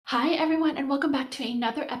Hi, everyone, and welcome back to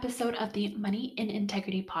another episode of the Money in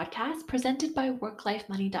Integrity podcast presented by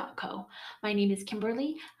WorkLifeMoney.co. My name is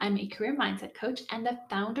Kimberly. I'm a career mindset coach and the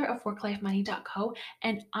founder of WorkLifeMoney.co,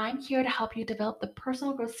 and I'm here to help you develop the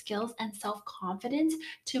personal growth skills and self confidence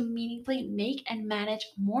to meaningfully make and manage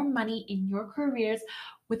more money in your careers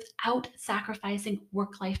without sacrificing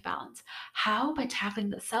work life balance. How? By tackling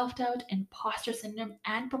the self doubt, imposter syndrome,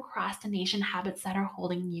 and procrastination habits that are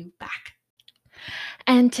holding you back.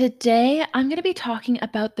 And today I'm going to be talking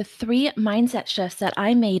about the three mindset shifts that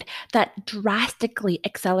I made that drastically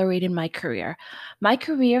accelerated my career. My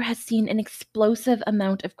career has seen an explosive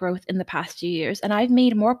amount of growth in the past few years, and I've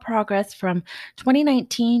made more progress from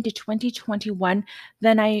 2019 to 2021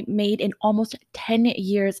 than I made in almost 10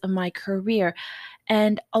 years of my career.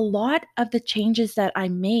 And a lot of the changes that I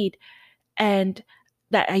made and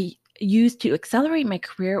that I used to accelerate my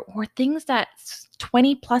career were things that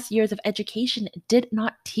 20 plus years of education did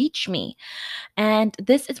not teach me. And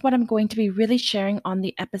this is what I'm going to be really sharing on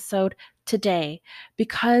the episode today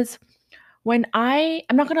because I'm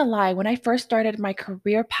not gonna lie, when I first started my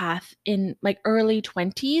career path in like early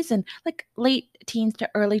 20s and like late teens to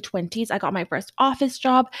early 20s, I got my first office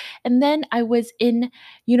job. And then I was in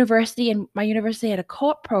university, and my university had a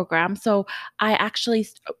co-op program. So I actually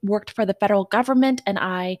worked for the federal government, and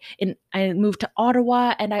I moved to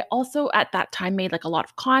Ottawa. And I also at that time made like a lot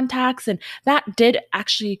of contacts, and that did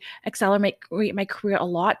actually accelerate my career a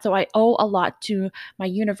lot. So I owe a lot to my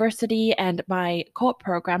university and my co-op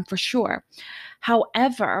program for sure.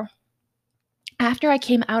 However, after I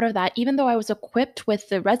came out of that, even though I was equipped with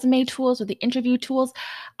the resume tools or the interview tools,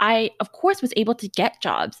 I, of course, was able to get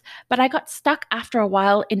jobs. But I got stuck after a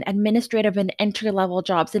while in administrative and entry level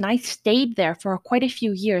jobs. And I stayed there for quite a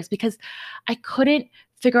few years because I couldn't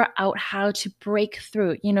figure out how to break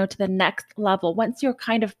through, to the next level. Once you're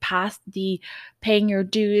kind of past the paying your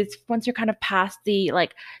dues, once you're kind of past the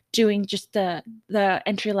like doing just the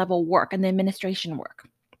entry level work and the administration work.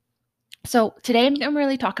 So today I'm going to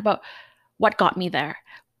really talk about what got me there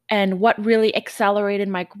and what really accelerated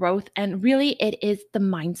my growth. And really, it is the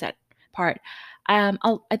mindset part.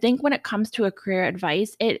 I think when it comes to a career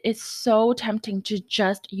advice, it is so tempting to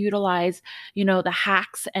just utilize, the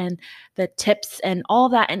hacks and the tips and all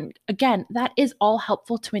that. And again, that is all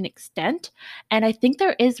helpful to an extent. And I think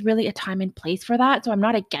there is really a time and place for that. So I'm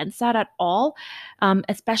not against that at all.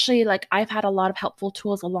 Especially like I've had a lot of helpful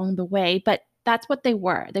tools along the way, but that's what they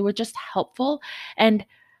were. They were just helpful. And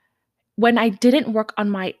when I didn't work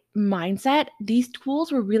on my mindset, these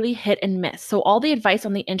tools were really hit and miss. So all the advice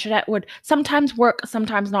on the internet would sometimes work,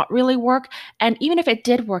 sometimes not really work. And even if it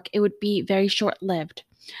did work, it would be very short-lived.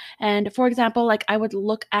 And for example, like I would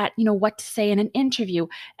look at, what to say in an interview.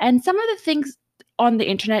 And some of the things on the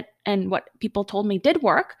internet and what people told me did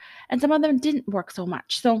work, and some of them didn't work so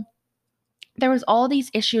much. So there was all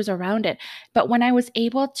these issues around it, but when I was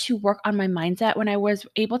able to work on my mindset, when I was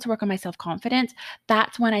able to work on my self-confidence,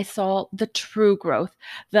 that's when I saw the true growth,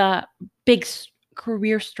 the big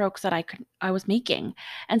career strokes that I was making.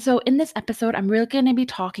 And so in this episode, I'm really going to be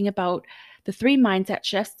talking about the three mindset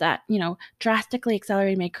shifts that, drastically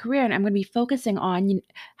accelerated my career. And I'm going to be focusing on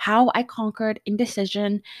how I conquered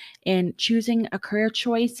indecision in choosing a career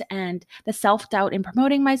choice and the self-doubt in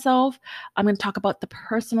promoting myself. I'm going to talk about the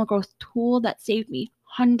personal growth tool that saved me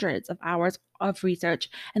hundreds of hours of research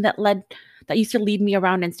and that used to lead me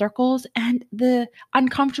around in circles, and the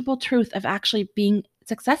uncomfortable truth of actually being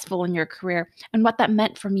successful in your career and what that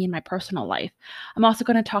meant for me in my personal life. I'm also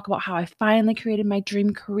going to talk about how I finally created my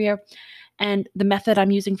dream career and the method I'm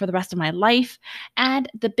using for the rest of my life, and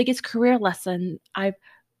the biggest career lesson I've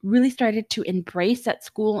really started to embrace that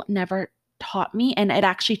school never taught me, and it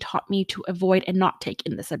actually taught me to avoid and not take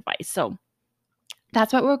in this advice. So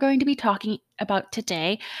that's what we're going to be talking about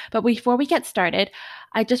today. But before we get started,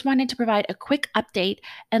 I just wanted to provide a quick update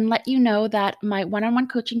and let you know that my one on one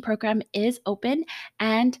coaching program is open.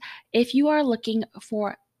 And if you are looking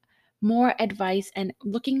for more advice and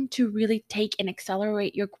looking to really take and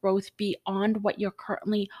accelerate your growth beyond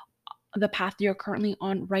the path you're currently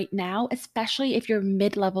on right now, especially if you're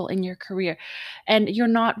mid level in your career and you're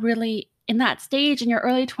not really in that stage in your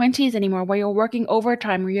early 20s anymore where you're working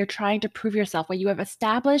overtime, where you're trying to prove yourself, where you have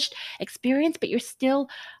established experience, but you're still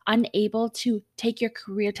unable to take your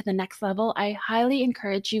career to the next level. I highly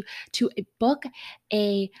encourage you to book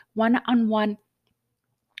a one on one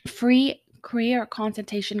free career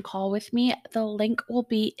consultation call with me. The link will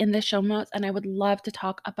be in the show notes, and I would love to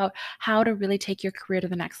talk about how to really take your career to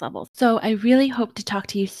the next level. So I really hope to talk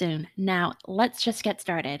to you soon. Now, let's just get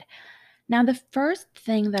started. Now, the first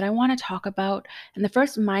thing that I want to talk about and the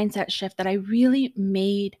first mindset shift that I really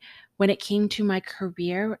made when it came to my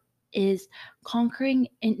career is conquering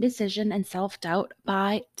indecision and self-doubt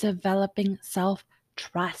by developing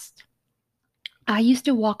self-trust. I used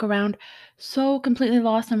to walk around so completely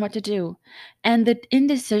lost on what to do, and the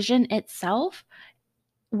indecision itself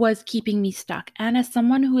was keeping me stuck. And as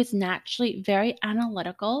someone who is naturally very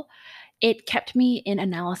analytical, it kept me in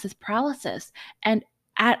analysis paralysis. And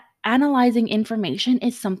at analyzing information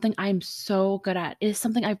is something I'm so good at. It is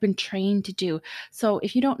something I've been trained to do. So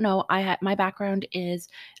if you don't know, my background is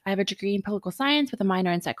I have a degree in political science with a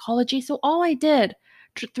minor in psychology. So all I did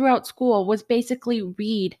throughout school was basically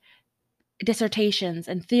read dissertations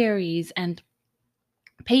and theories and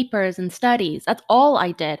papers and studies. That's all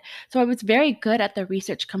I did. So I was very good at the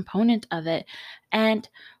research component of it. And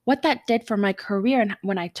what that did for my career, and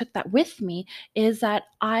when I took that with me, is that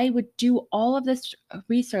I would do all of this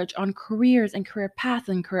research on careers and career paths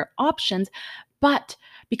and career options. But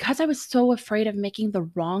because I was so afraid of making the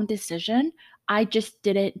wrong decision, I just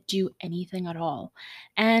didn't do anything at all.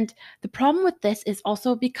 And the problem with this is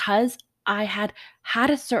also because I had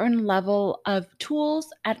a certain level of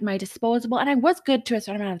tools at my disposal, and I was good to a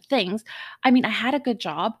certain amount of things. I mean, I had a good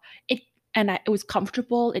job. It was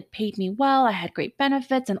comfortable. It paid me well. I had great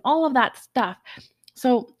benefits and all of that stuff.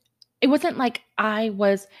 So it wasn't like I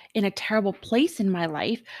was in a terrible place in my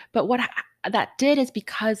life, but that did is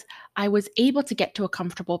because I was able to get to a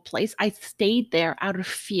comfortable place. I stayed there out of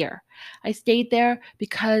fear. I stayed there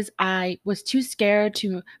because I was too scared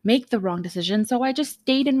to make the wrong decision. So I just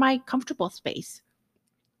stayed in my comfortable space.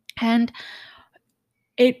 And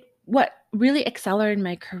what really accelerated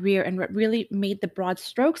my career and what really made the broad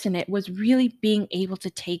strokes in it was really being able to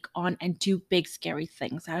take on and do big scary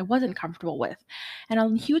things that I wasn't comfortable with. And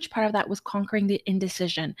a huge part of that was conquering the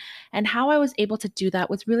indecision. And how I was able to do that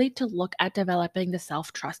was really to look at developing the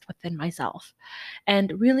self-trust within myself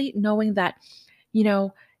and really knowing that, you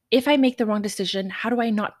know, if I make the wrong decision, how do I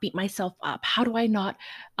not beat myself up? How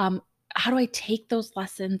do I take those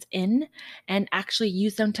lessons in and actually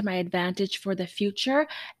use them to my advantage for the future?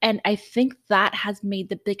 And I think that has made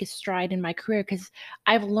the biggest stride in my career because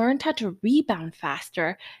I've learned how to rebound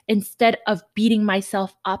faster instead of beating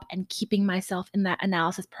myself up and keeping myself in that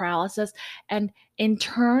analysis paralysis. And in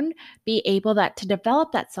turn, be able to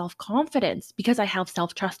develop that self-confidence because I have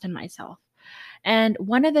self-trust in myself. And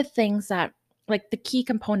one of the things that, like the key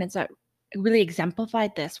components that really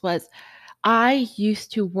exemplified this was I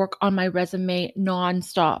used to work on my resume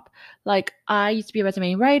nonstop. Like I used to be a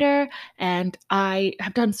resume writer and I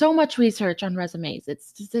have done so much research on resumes.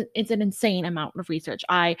 It's an insane amount of research.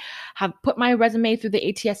 I have put my resume through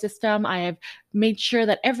the ATS system. I have made sure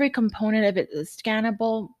that every component of it is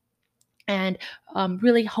scannable and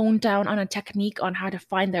really honed down on a technique on how to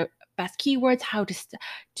find the best keywords, how to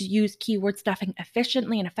use keyword stuffing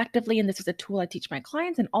efficiently and effectively. And this is a tool I teach my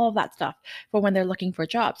clients and all of that stuff for when they're looking for a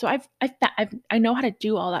job. So I know how to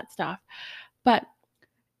do all that stuff, but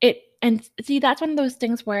and see, that's one of those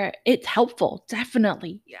things where it's helpful.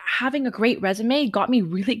 Definitely having a great resume got me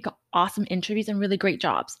really awesome interviews and really great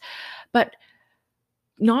jobs, but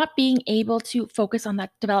not being able to focus on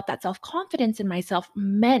that, develop that self-confidence in myself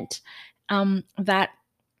meant that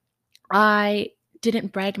I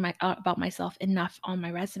didn't brag about myself enough on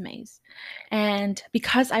my resumes. And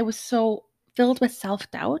because I was so filled with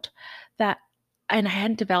self-doubt and I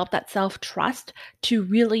hadn't developed that self-trust to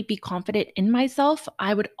really be confident in myself,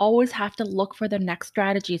 I would always have to look for the next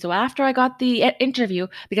strategy. So after I got the interview,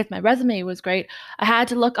 because my resume was great, I had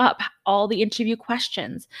to look up all the interview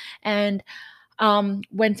questions. And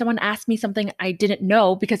when someone asked me something I didn't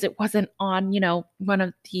know because it wasn't on, one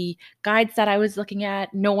of the guides that I was looking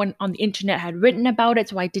at, no one on the internet had written about it,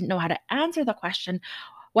 so I didn't know how to answer the question.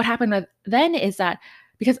 What happened then is that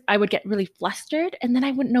because I would get really flustered and then I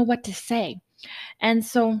wouldn't know what to say. And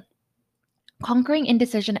so conquering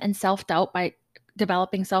indecision and self-doubt by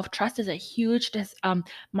developing self-trust is a huge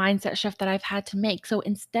mindset shift that I've had to make. So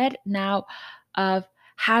instead now of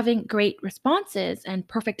having great responses and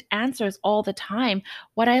perfect answers all the time,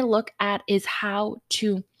 what I look at is how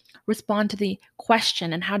to respond to the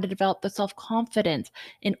question and how to develop the self-confidence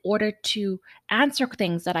in order to answer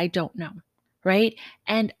things that I don't know, right?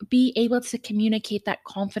 And be able to communicate that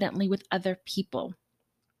confidently with other people.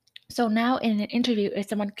 So now in an interview, if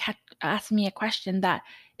someone asks me a question that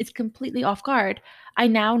is completely off guard, I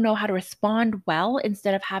now know how to respond well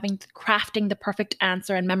instead of crafting the perfect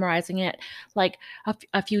answer and memorizing it like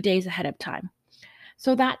a few days ahead of time.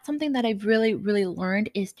 So that's something that I've really, really learned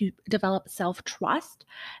is to develop self-trust.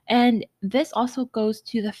 And this also goes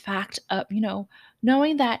to the fact of,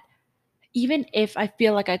 knowing that even if I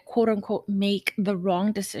feel like I quote unquote make the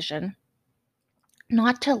wrong decision,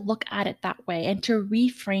 not to look at it that way and to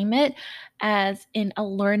reframe it as in a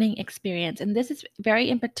learning experience. And this is very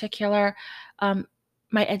in particular um,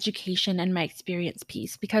 my education and my experience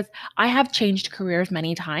piece, because I have changed careers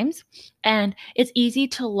many times. And it's easy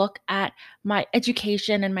to look at my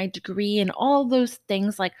education and my degree and all those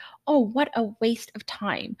things like, oh, what a waste of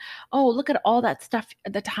time. Oh, look at all that stuff,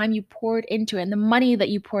 the time you poured into it and the money that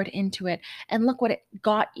you poured into it. And look what it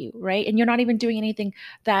got you, right? And you're not even doing anything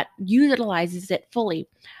that utilizes it fully.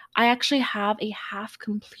 I actually have a half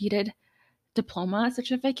completed diploma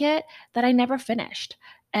certificate that I never finished.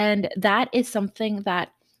 And that is something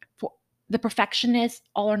that for the perfectionist,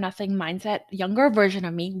 all or nothing mindset, younger version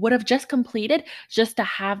of me would have just completed just to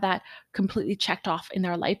have that completely checked off in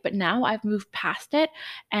their life. But now I've moved past it,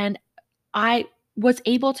 and I was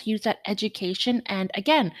able to use that education and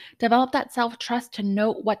again, develop that self trust to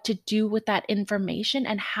know what to do with that information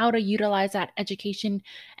and how to utilize that education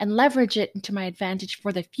and leverage it into my advantage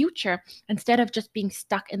for the future, instead of just being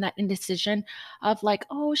stuck in that indecision of like,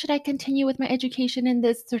 oh, should I continue with my education in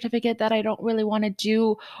this certificate that I don't really want to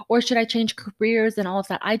do? Or should I change careers and all of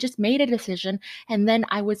that? I just made a decision, and then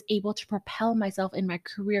I was able to propel myself in my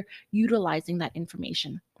career utilizing that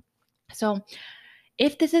information. So,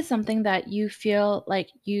 if this is something that you feel like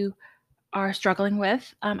you are struggling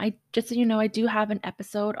with, I just so you know, I do have an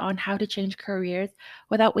episode on how to change careers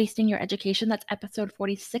without wasting your education. That's episode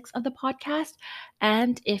 46 of the podcast.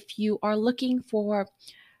 And if you are looking for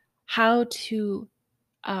how to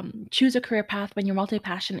choose a career path when you're multi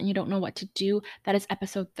passionate and you don't know what to do, that is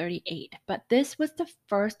episode 38. But this was the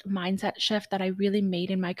first mindset shift that I really made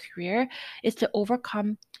in my career, is to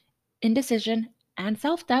overcome indecision and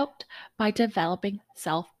self doubt by developing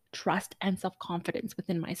self trust and self confidence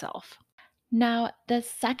within myself. Now, the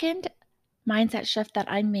second mindset shift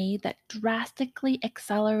that I made that drastically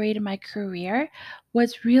accelerated my career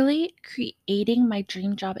was really creating my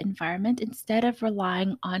dream job environment instead of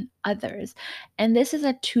relying on others. And this is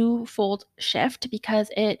a twofold shift because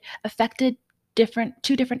it affected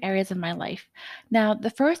two different areas of my life. Now, the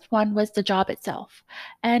first one was the job itself.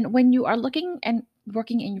 And when you are looking and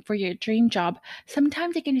working for your dream job,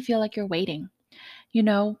 sometimes it can feel like you're waiting.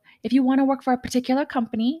 If you want to work for a particular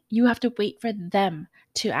company, you have to wait for them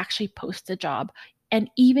to actually post a job. And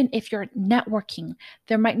even if you're networking,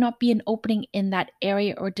 there might not be an opening in that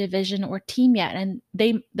area or division or team yet. And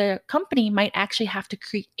the company might actually have to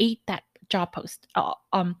create that job post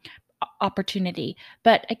opportunity.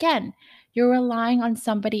 But again, you're relying on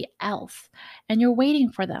somebody else and you're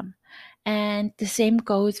waiting for them. And the same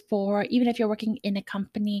goes for even if you're working in a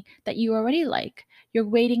company that you already like, you're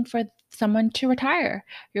waiting for someone to retire,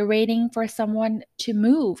 you're waiting for someone to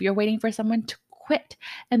move, you're waiting for someone to quit.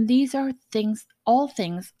 And these are all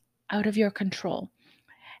things out of your control.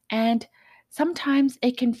 And sometimes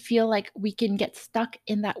it can feel like we can get stuck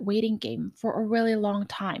in that waiting game for a really long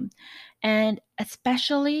time. And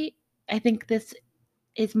especially, I think this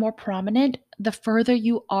is more prominent the further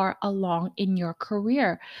you are along in your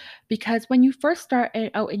career. Because when you first start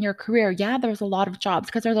out in your career, yeah, there's a lot of jobs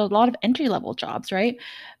because there's a lot of entry level jobs, right?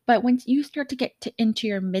 But when you start to get into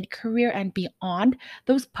your mid career and beyond,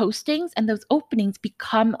 those postings and those openings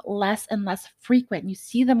become less and less frequent. You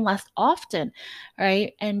see them less often,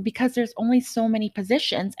 right? And because there's only so many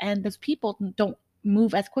positions and those people don't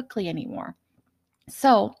move as quickly anymore.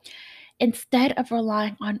 So, instead of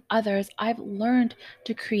relying on others, I've learned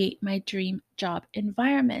to create my dream job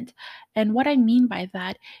environment. And what I mean by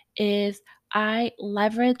that is I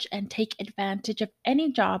leverage and take advantage of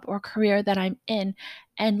any job or career that I'm in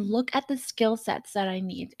and look at the skill sets that I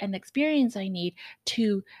need and experience I need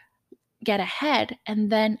to get ahead.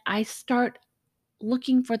 And then I start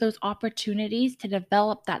looking for those opportunities to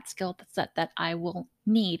develop that skill set that I will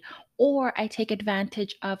need. Or I take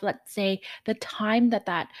advantage of, let's say, the time that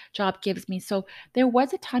that job gives me. So there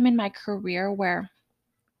was a time in my career where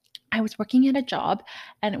I was working at a job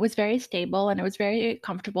and it was very stable and it was very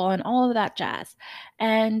comfortable and all of that jazz.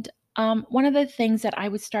 And one of the things that I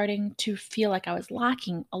was starting to feel like I was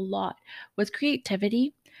lacking a lot was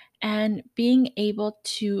creativity and being able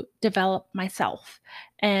to develop myself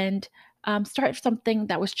and start something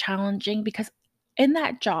that was challenging, because in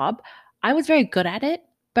that job, I was very good at it,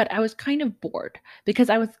 but I was kind of bored because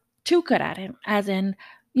I was too good at it, as in,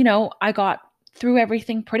 I got through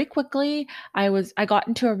everything pretty quickly. I got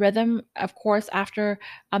into a rhythm, of course, after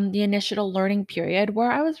the initial learning period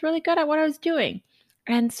where I was really good at what I was doing.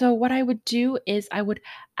 And so what I would do is I would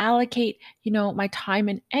allocate, my time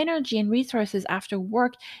and energy and resources after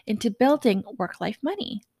work into building work-life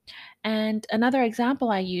money. And another example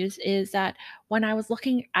I use is that when I was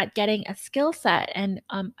looking at getting a skill set and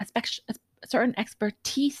certain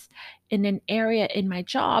expertise in an area in my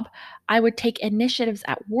job, I would take initiatives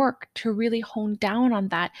at work to really hone down on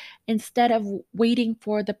that instead of waiting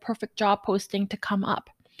for the perfect job posting to come up.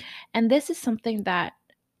 And this is something that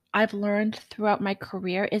I've learned throughout my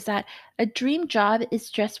career is that a dream job is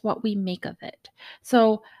just what we make of it.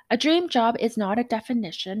 So, a dream job is not a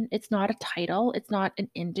definition, it's not a title, it's not an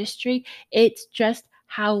industry, it's just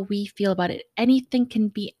how we feel about it. Anything can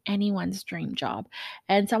be anyone's dream job.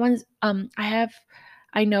 And someone's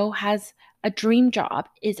I know has a dream job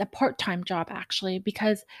is a part-time job actually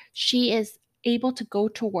because she is able to go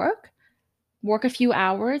to work a few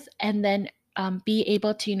hours, and then be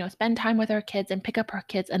able to spend time with her kids and pick up her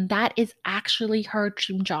kids, and that is actually her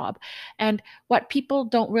dream job. And what people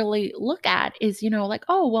don't really look at is like,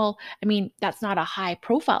 oh well, I mean, that's not a high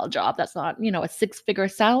profile job, that's not a six-figure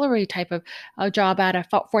salary type of job at a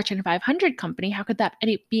Fortune 500 company. How could that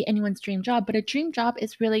be anyone's dream job? But a dream job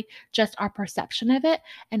is really just our perception of it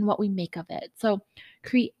and what we make of it. So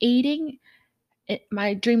creating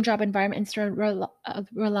my dream job environment instead of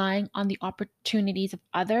relying on the opportunities of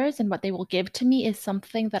others and what they will give to me is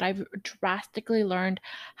something that I've drastically learned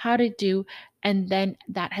how to do. And then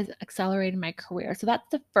that has accelerated my career. So that's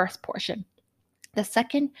the first portion. The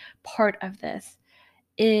second part of this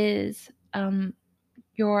is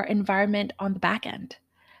your environment on the back end,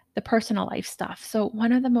 the personal life stuff. So,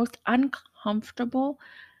 one of the most uncomfortable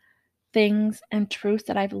things and truths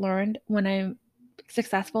that I've learned when I'm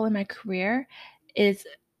successful in my career is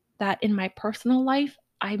that in my personal life,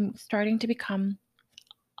 I'm starting to become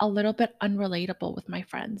a little bit unrelatable with my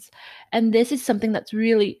friends. And this is something that's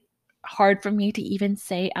really hard for me to even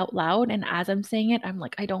say out loud. And as I'm saying it, I'm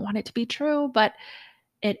like, I don't want it to be true, but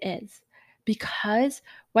it is. Because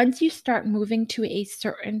once you start moving to a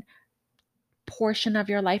certain portion of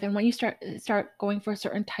your life and when you start going for a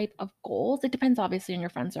certain type of goals, it depends obviously on your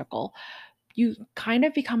friend circle, you kind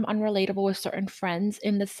of become unrelatable with certain friends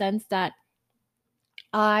in the sense that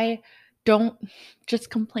I don't just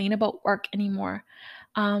complain about work anymore.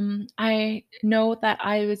 I know that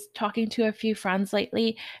I was talking to a few friends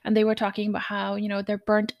lately, and they were talking about how, they're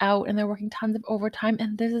burnt out and they're working tons of overtime.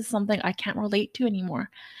 And this is something I can't relate to anymore.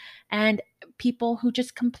 And people who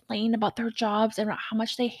just complain about their jobs and how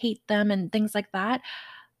much they hate them and things like that,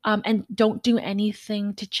 and don't do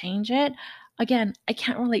anything to change it. Again, I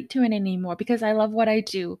can't relate to it anymore because I love what I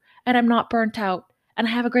do and I'm not burnt out and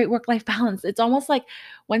I have a great work life balance. It's almost like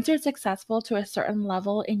once you're successful to a certain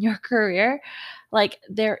level in your career, like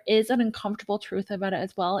there is an uncomfortable truth about it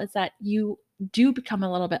as well, is that you do become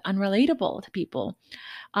a little bit unrelatable to people.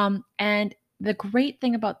 And the great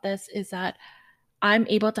thing about this is that I'm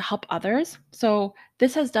able to help others. So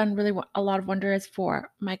this has done really a lot of wonders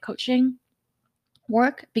for my coaching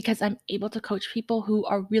work because I'm able to coach people who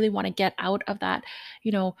are really want to get out of that,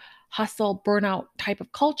 hustle burnout type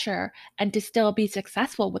of culture and to still be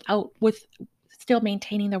successful with still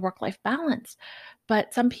maintaining their work-life balance.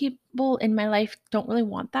 But some people in my life don't really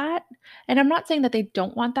want that. And I'm not saying that they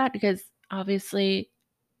don't want that because obviously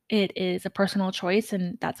it is a personal choice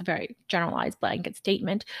and that's a very generalized blanket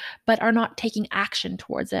statement, but are not taking action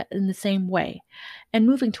towards it in the same way and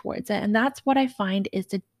moving towards it. And that's what I find is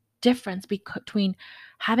the difference between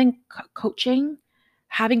having coaching,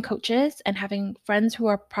 having coaches, and having friends who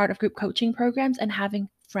are part of group coaching programs and having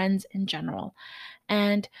friends in general.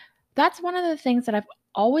 And that's one of the things that I've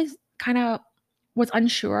always kind of was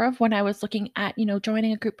unsure of when I was looking at,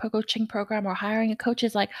 joining a group coaching program or hiring a coach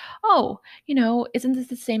is like, oh, isn't this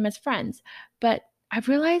the same as friends? But I've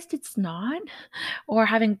realized it's not, or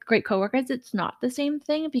having great coworkers, it's not the same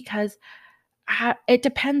thing because it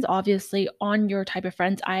depends obviously on your type of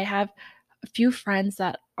friends. I have a few friends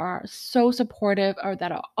that are so supportive or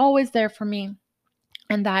that are always there for me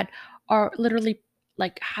and that are literally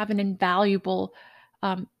like have an invaluable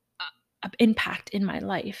um, impact in my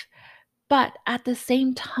life. But at the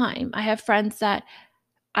same time, I have friends that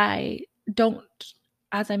I don't,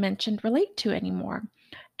 as I mentioned, relate to anymore.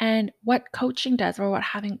 And what coaching does, or what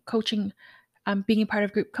having coaching, being a part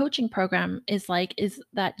of group coaching program is like, is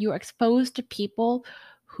that you're exposed to people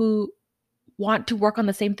who want to work on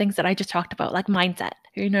the same things that I just talked about, like mindset.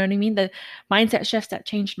 You know what I mean? The mindset shifts that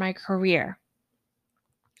changed my career.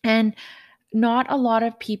 And not a lot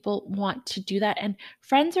of people want to do that. And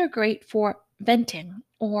friends are great for venting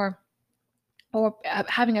or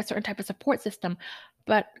having a certain type of support system.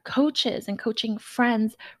 But coaches and coaching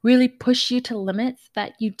friends really push you to limits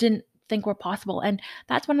that you didn't think were possible. And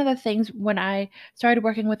that's one of the things when I started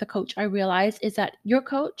working with a coach, I realized is that your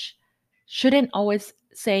coach shouldn't always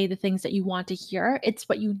say the things that you want to hear. It's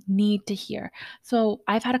what you need to hear. So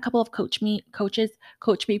I've had a couple of coaches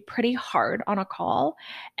coach me pretty hard on a call,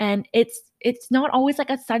 and it's it's not always like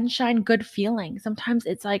a sunshine good feeling. Sometimes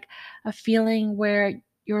it's like a feeling where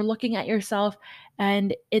you're looking at yourself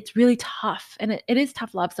and it's really tough, and it is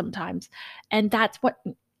tough love sometimes. And that's what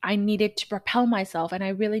I needed to propel myself, and I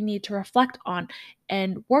really need to reflect on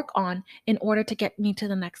and work on in order to get me to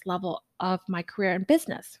the next level of my career and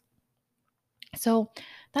business. So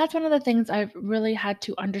that's one of the things I've really had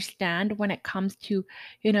to understand when it comes to,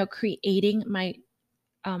 creating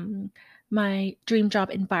um my dream job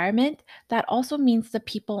environment. That also means the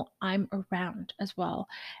people I'm around as well.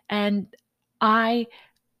 And I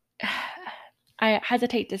I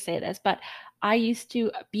hesitate to say this, but I used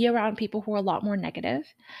to be around people who were a lot more negative,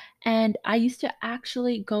 and I used to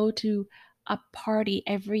actually go to a party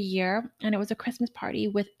every year, and it was a Christmas party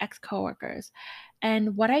with ex-coworkers.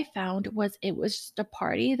 And what I found was it was just a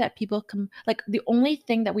party that people like, the only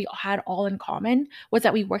thing that we had all in common was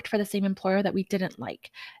that we worked for the same employer that we didn't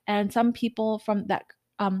like. And some people from that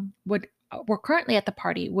would were currently at the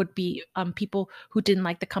party would be people who didn't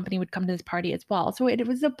like the company would come to this party as well. So it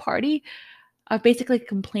was a party of basically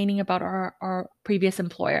complaining about our previous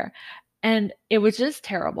employer. And it was just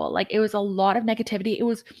terrible. Like, it was a lot of negativity. It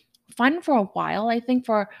was fun for a while, I think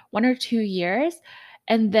for 1 or 2 years.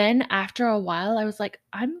 And then after a while, I was like,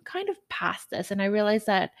 I'm kind of past this. And I realized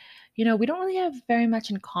that, we don't really have very much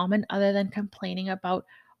in common other than complaining about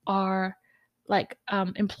our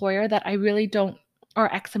employer that I really don't,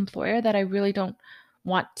 our ex-employer that I really don't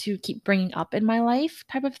want to keep bringing up in my life,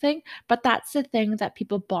 type of thing. But that's the thing that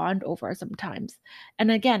people bond over sometimes. And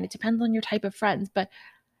again, it depends on your type of friends, but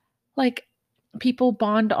like, people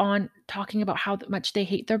bond on talking about how much they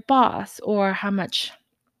hate their boss, or how much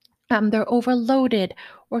they're overloaded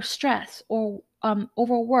or stressed or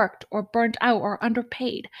overworked or burnt out or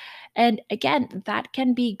underpaid. And again, that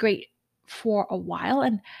can be great for a while.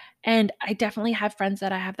 And I definitely have friends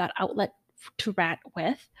that I have that outlet to rant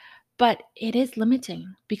with, but it is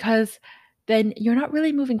limiting because then you're not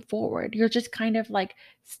really moving forward. You're just kind of like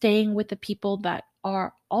staying with the people that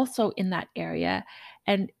are also in that area.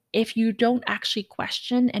 And if you don't actually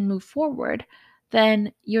question and move forward,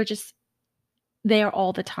 then you're just there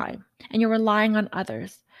all the time, and you're relying on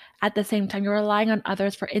others. At the same time, you're relying on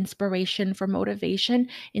others for inspiration, for motivation,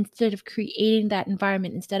 instead of creating that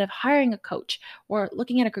environment, instead of hiring a coach or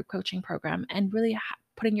looking at a group coaching program and really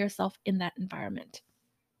putting yourself in that environment.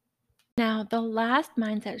 Now, the last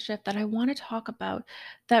mindset shift that I want to talk about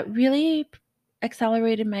that really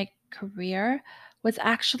accelerated my career was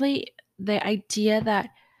actually the idea that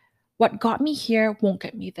what got me here won't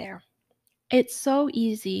get me there. It's so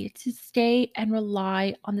easy to stay and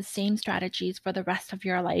rely on the same strategies for the rest of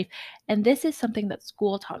your life. And this is something that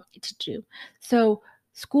school taught me to do. So,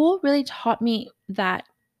 school really taught me that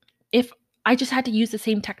if I just had to use the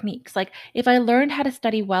same techniques, like if I learned how to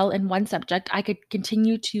study well in one subject, I could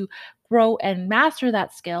continue to grow and master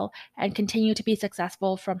that skill and continue to be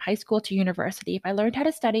successful from high school to university. If I learned how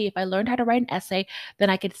to study, if I learned how to write an essay, then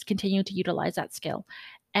I could continue to utilize that skill.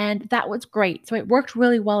 And that was great. So it worked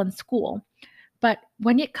really well in school. But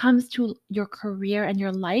when it comes to your career and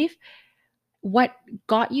your life, what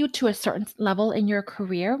got you to a certain level in your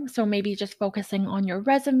career, so maybe just focusing on your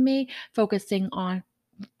resume, focusing on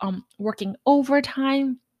working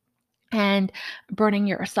overtime and burning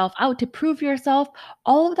yourself out to prove yourself,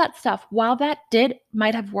 all of that stuff, while that did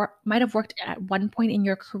might have worked at one point in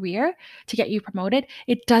your career to get you promoted,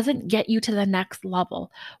 it doesn't get you to the next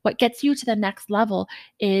level. What gets you to the next level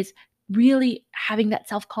is really having that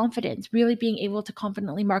self-confidence, really being able to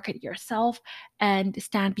confidently market yourself and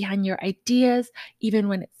stand behind your ideas even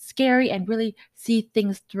when it's scary, and really see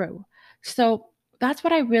things through. So that's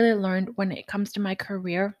what I really learned when it comes to my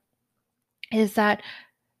career, is that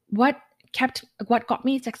what what got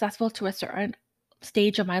me successful to a certain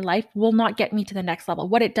stage of my life will not get me to the next level.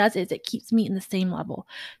 What it does is it keeps me in the same level.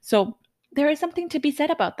 So there is something to be said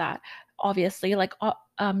about that. Obviously, like,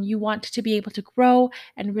 you want to be able to grow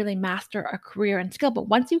and really master a career and skill, but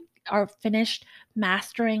once you are finished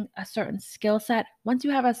mastering a certain skill set, once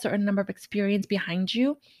you have a certain number of experience behind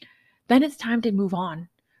you, then it's time to move on,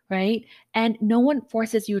 right? And no one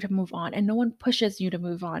forces you to move on, and no one pushes you to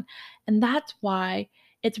move on. And that's why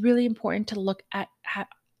it's really important to look at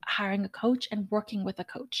hiring a coach and working with a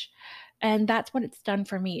coach. And that's what it's done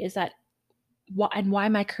for me, is that why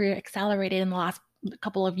my career accelerated in the last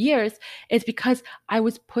couple of years is because I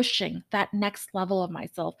was pushing that next level of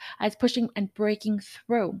myself. I was pushing and breaking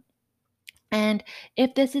through. And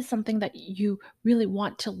if this is something that you really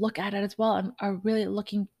want to look at it as well, and are really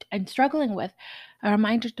looking and struggling with, a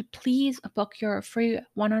reminder to please book your free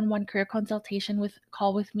one-on-one career consultation with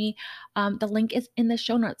call with me. The link is in the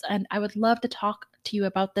show notes, and I would love to talk to you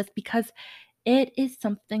about this because it is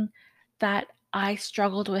something that I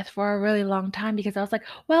struggled with for a really long time because I was like,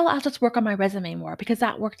 well, I'll just work on my resume more because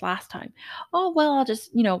that worked last time. Oh, well, I'll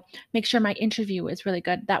just, make sure my interview is really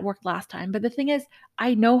good. That worked last time. But the thing is,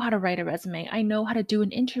 I know how to write a resume. I know how to do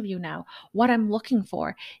an interview now. What I'm looking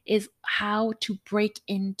for is how to break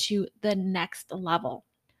into the next level.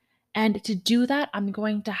 And to do that, I'm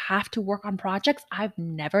going to have to work on projects I've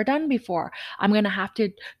never done before. I'm going to have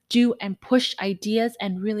to do and push ideas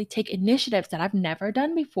and really take initiatives that I've never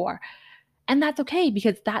done before. And that's okay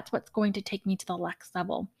because that's what's going to take me to the next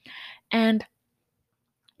level. And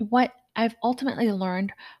what I've ultimately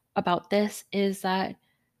learned about this is that,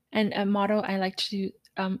 and a motto I like to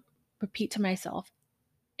repeat to myself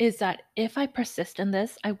is that if I persist in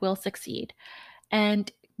this, I will succeed.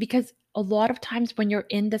 And because a lot of times when you're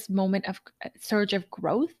in this moment of surge of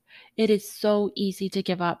growth, it is so easy to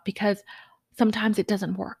give up because sometimes it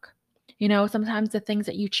doesn't work. Sometimes the things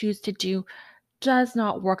that you choose to do does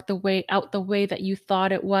not work the way that you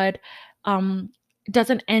thought it would. It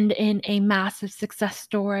doesn't end in a massive success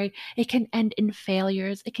story. It can end in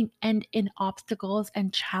failures. It can end in obstacles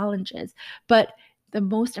and challenges. But the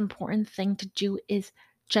most important thing to do is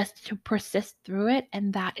just to persist through it,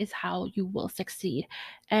 and that is how you will succeed.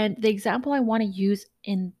 And the example I want to use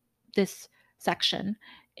in this section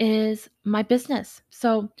is my business.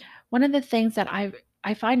 So, one of the things that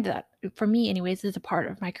I find that for me anyways is a part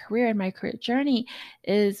of my career and my career journey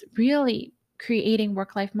is really creating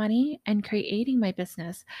work life money and creating my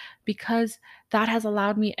business because that has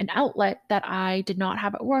allowed me an outlet that I did not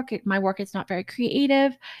have at work. My work is not very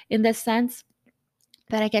creative in this sense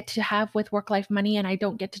that I get to have with work life money, and I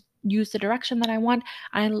don't get to use the direction that I want.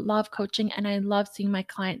 I love coaching and I love seeing my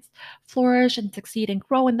clients flourish and succeed and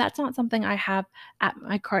grow. And that's not something I have at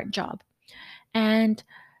my current job. And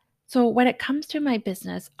so when it comes to my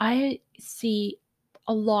business, I see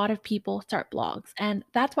a lot of people start blogs. And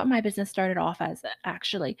that's what my business started off as,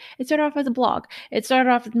 actually. It started off as a blog. It started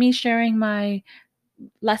off with me sharing my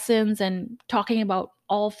lessons and talking about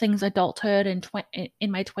all things adulthood and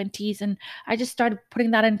in my 20s, and I just started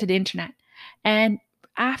putting that into the internet. And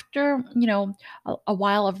after a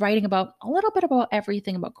while of writing about a little bit about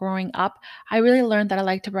everything about growing up, I really learned that I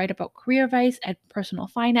like to write about career advice and personal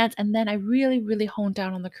finance. And then I really honed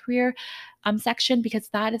down on the career section because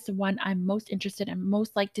that is the one I'm most interested and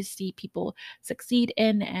most like to see people succeed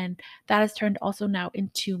in. And that has turned also now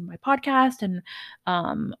into my podcast and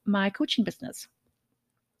my coaching business.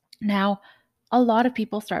 Now, a lot of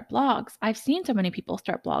people start blogs. I've seen so many people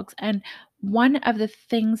start blogs. And one of the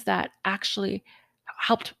things that actually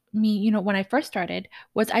helped me, when I first started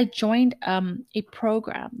was I joined a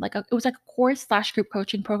program, it was like a course / group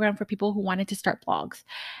coaching program for people who wanted to start blogs.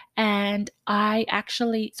 And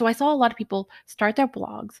so I saw a lot of people start their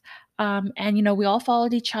blogs. And, we all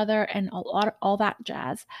followed each other and all that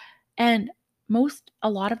jazz. And a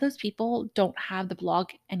lot of those people don't have the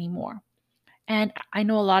blog anymore. And I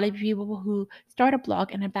know a lot of people who start a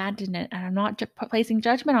blog and abandon it. And I'm not placing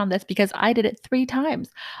judgment on this because I did it 3 times.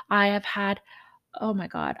 I have had, oh my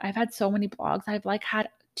God, I've had so many blogs. I've had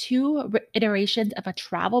 2 iterations of a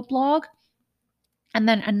travel blog and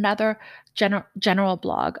then another general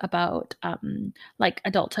blog about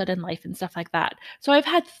adulthood and life and stuff like that. So I've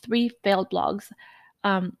had 3 failed blogs.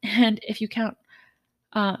 And if you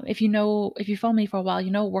follow me for a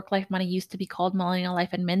while, Work Life Money used to be called Millennial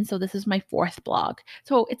Life Admin. So this is my 4th blog.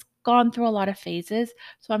 So it's gone through a lot of phases.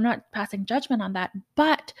 So I'm not passing judgment on that.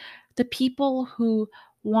 But the people who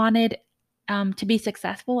wanted to be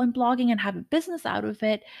successful in blogging and have a business out of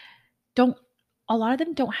it, a lot of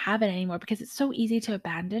them don't have it anymore because it's so easy to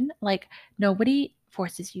abandon. Nobody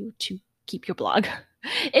forces you to keep your blog.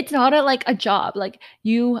 It's not a job.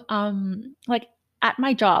 At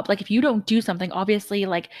my job, if you don't do something, obviously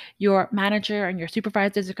your manager and your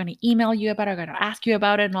supervisors are going to email you about it, are going to ask you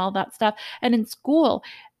about it and all that stuff. And in school,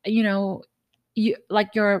 you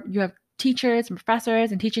have teachers and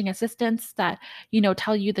professors and teaching assistants that,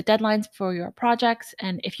 tell you the deadlines for your projects.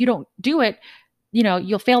 And if you don't do it,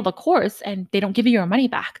 you'll fail the course and they don't give you your money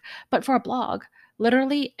back. But for a blog,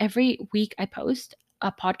 literally every week I post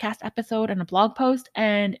a podcast episode and a blog post,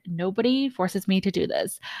 and nobody forces me to do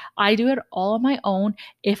this. I do it all on my own.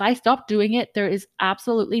 If I stop doing it, there is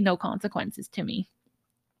absolutely no consequences to me.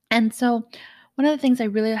 And so one of the things I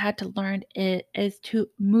really had to learn is to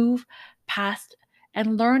move past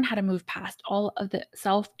and learn how to move past all of the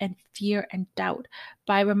self and fear and doubt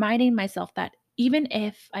by reminding myself that even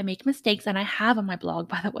if I make mistakes, and I have on my blog,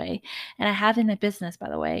 by the way, and I have in my business, by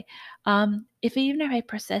the way, even if I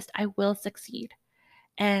persist, I will succeed.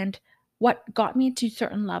 And what got me to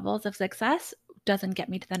certain levels of success doesn't get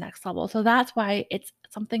me to the next level. So that's why it's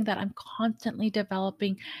something that I'm constantly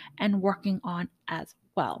developing and working on as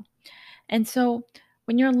well. And so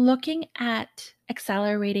when you're looking at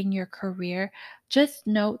accelerating your career, just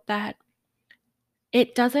note that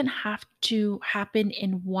it doesn't have to happen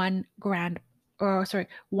in one great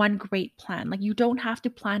plan. Like, you don't have to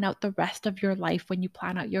plan out the rest of your life when you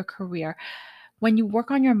plan out your career. When you work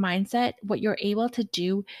on your mindset, what you're able to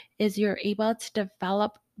do is you're able to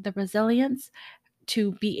develop the resilience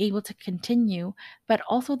to be able to continue, but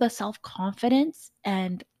also the self confidence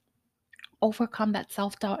and overcome that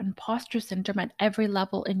self doubt and imposter syndrome at every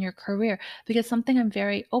level in your career. Because something I'm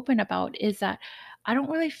very open about is that I don't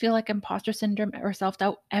really feel like imposter syndrome or self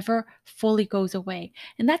doubt ever fully goes away.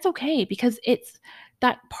 And that's okay, because it's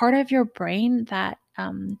that part of your brain that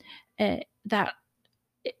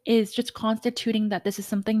is just constituting that this is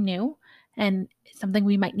something new and something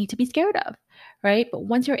we might need to be scared of, right? But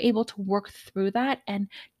once you're able to work through that and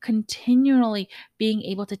continually being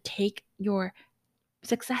able to take your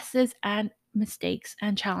successes and mistakes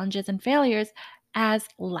and challenges and failures as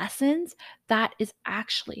lessons, that is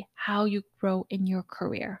actually how you grow in your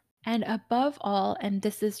career. And above all, and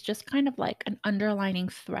this is just kind of like an underlining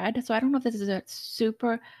thread. So I don't know if this is a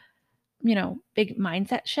super, big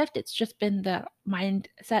mindset shift. It's just been the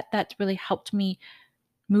mindset that's really helped me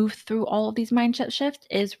move through all of these mindset shifts,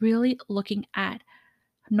 is really looking at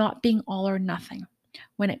not being all or nothing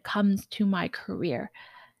when it comes to my career,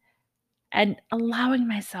 and allowing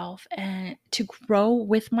myself to grow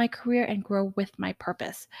with my career and grow with my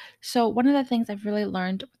purpose. So, one of the things I've really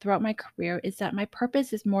learned throughout my career is that my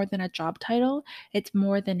purpose is more than a job title, it's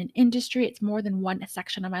more than an industry, it's more than one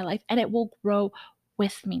section of my life, and it will grow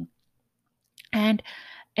with me. And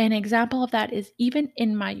an example of that is even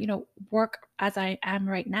in my, work as I am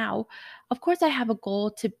right now. Of course, I have a goal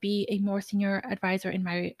to be a more senior advisor in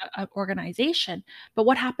my organization, but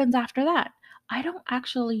what happens after that? I don't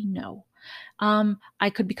actually know. I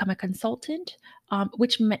could become a consultant,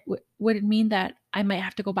 would mean that I might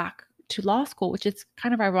have to go back to law school, which is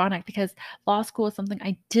kind of ironic because law school is something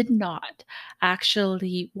I did not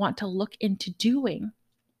actually want to look into doing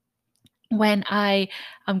when I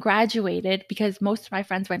graduated, because most of my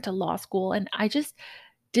friends went to law school and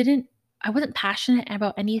didn't I wasn't passionate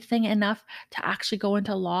about anything enough to actually go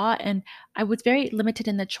into law, and I was very limited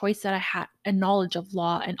in the choice that I had and knowledge of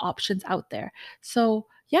law and options out there. So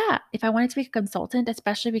yeah, if I wanted to be a consultant,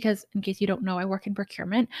 especially because, in case you don't know, I work in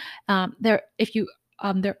procurement. There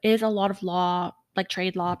is a lot of law, like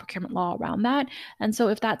trade law, procurement law around that. And so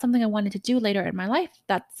if that's something I wanted to do later in my life,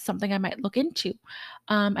 that's something I might look into.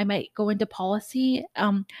 I might go into policy,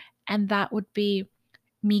 and that would be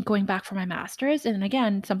me going back for my master's. And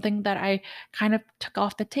again, something that I kind of took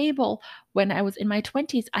off the table when I was in my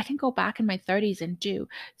 20s, I can go back in my 30s and do.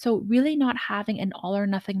 So, really, not having an all or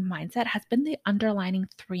nothing mindset has been the underlining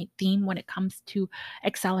theme when it comes to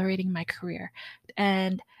accelerating my career.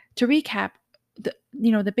 And to recap, the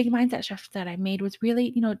big mindset shift that I made was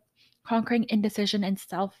really, conquering indecision and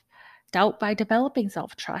self doubt by developing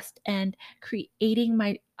self trust and creating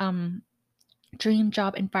my dream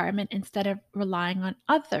job environment instead of relying on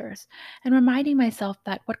others, and reminding myself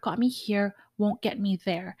that what got me here won't get me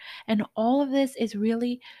there. And all of this is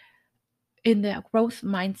really in the growth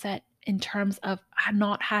mindset in terms of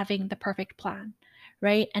not having the perfect plan,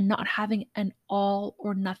 right? And not having an all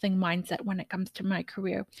or nothing mindset when it comes to my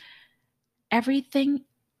career. Everything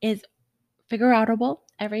is figure outable,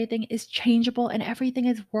 everything is changeable, and everything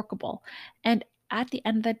is workable. And at the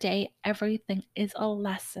end of the day, everything is a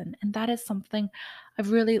lesson. And that is something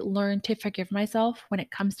I've really learned to forgive myself when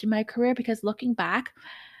it comes to my career, because looking back,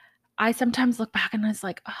 I sometimes look back and it's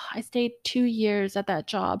like, oh, I stayed 2 years at that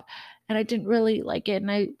job and I didn't really like it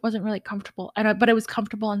and I wasn't really comfortable. But it was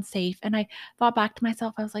comfortable and safe. And I thought back to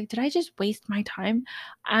myself, I was like, did I just waste my time?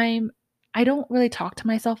 I don't really talk to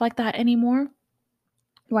myself like that anymore,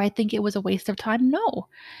 where I think it was a waste of time. No,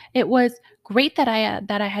 it was great that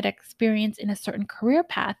I had experience in a certain career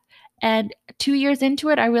path. And 2 years into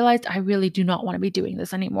it, I realized I really do not want to be doing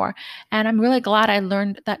this anymore. And I'm really glad I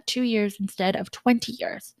learned that 2 years instead of 20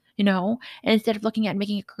 years. And instead of looking at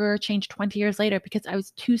making a career change 20 years later, because I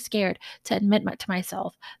was too scared to admit to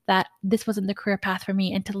myself that this wasn't the career path for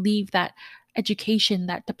me and to leave that education,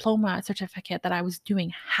 that diploma certificate that I was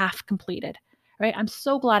doing half completed, right? I'm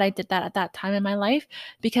so glad I did that at that time in my life,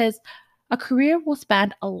 because a career will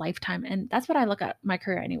span a lifetime. And that's what I look at my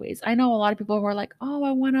career anyways. I know a lot of people who are like, oh,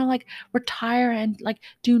 I want to like retire and like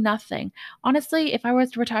do nothing. Honestly, if I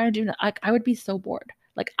was to retire and like, I would be so bored.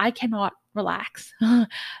 Like, I cannot relax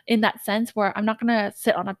in that sense, where I'm not going to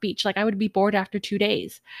sit on a beach. Like, I would be bored after 2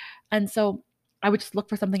 days. And so I would just look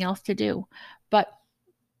for something else to do. But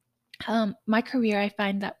my career, I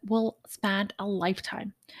find that will span a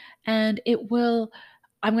lifetime, and I'm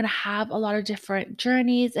going to have a lot of different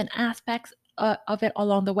journeys and aspects of it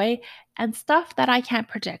along the way, and stuff that I can't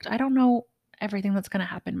predict. I don't know everything that's going to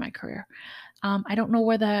happen in my career. I don't know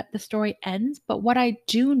where the story ends, but what I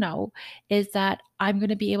do know is that I'm going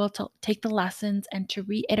to be able to take the lessons and to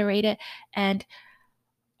reiterate it. And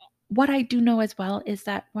what I do know as well is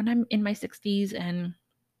that when I'm in my 60s and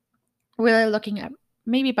really looking at,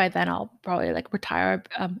 maybe by then I'll probably like retire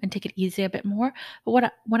and take it easy a bit more.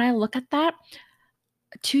 But when I look at that,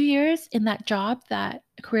 2 years in that job, that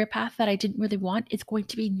career path that I didn't really want, is going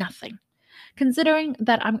to be nothing. Considering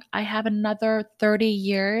that I have another 30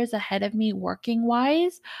 years ahead of me working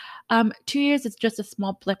wise, 2 years is just a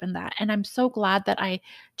small blip in that. And I'm so glad that I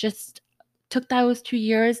just took those 2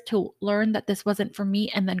 years to learn that this wasn't for me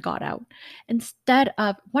and then got out. Instead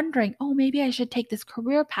of wondering, oh, maybe I should take this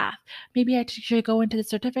career path. Maybe I should go into the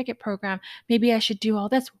certificate program. Maybe I should do all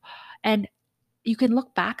this. And you can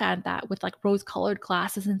look back at that with like rose-colored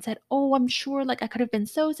glasses and said, "Oh, I'm sure like I could have been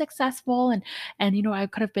so successful and I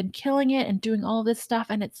could have been killing it and doing all this stuff."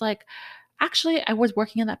 And it's like, actually I was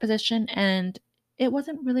working in that position and it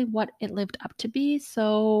wasn't really what it lived up to be.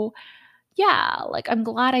 So, yeah, like I'm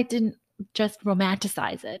glad I didn't just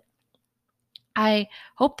romanticize it. I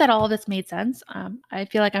hope that all of this made sense. I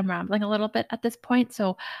feel like I'm rambling a little bit at this point,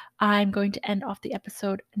 so I'm going to end off the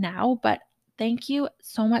episode now. But thank you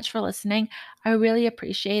so much for listening. I really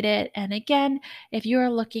appreciate it. And again, if you are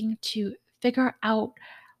looking to figure out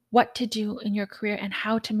what to do in your career and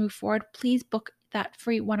how to move forward, please book that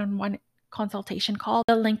free one on one consultation call.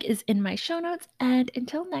 The link is in my show notes. And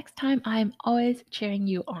until next time, I'm always cheering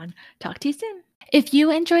you on. Talk to you soon. If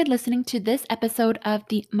you enjoyed listening to this episode of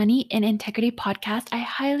the Money in Integrity podcast, I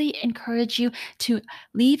highly encourage you to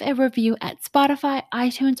leave a review at Spotify,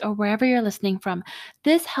 iTunes, or wherever you're listening from.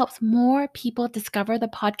 This helps more people discover the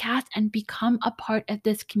podcast and become a part of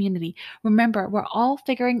this community. Remember, we're all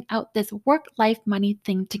figuring out this work life money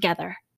thing together.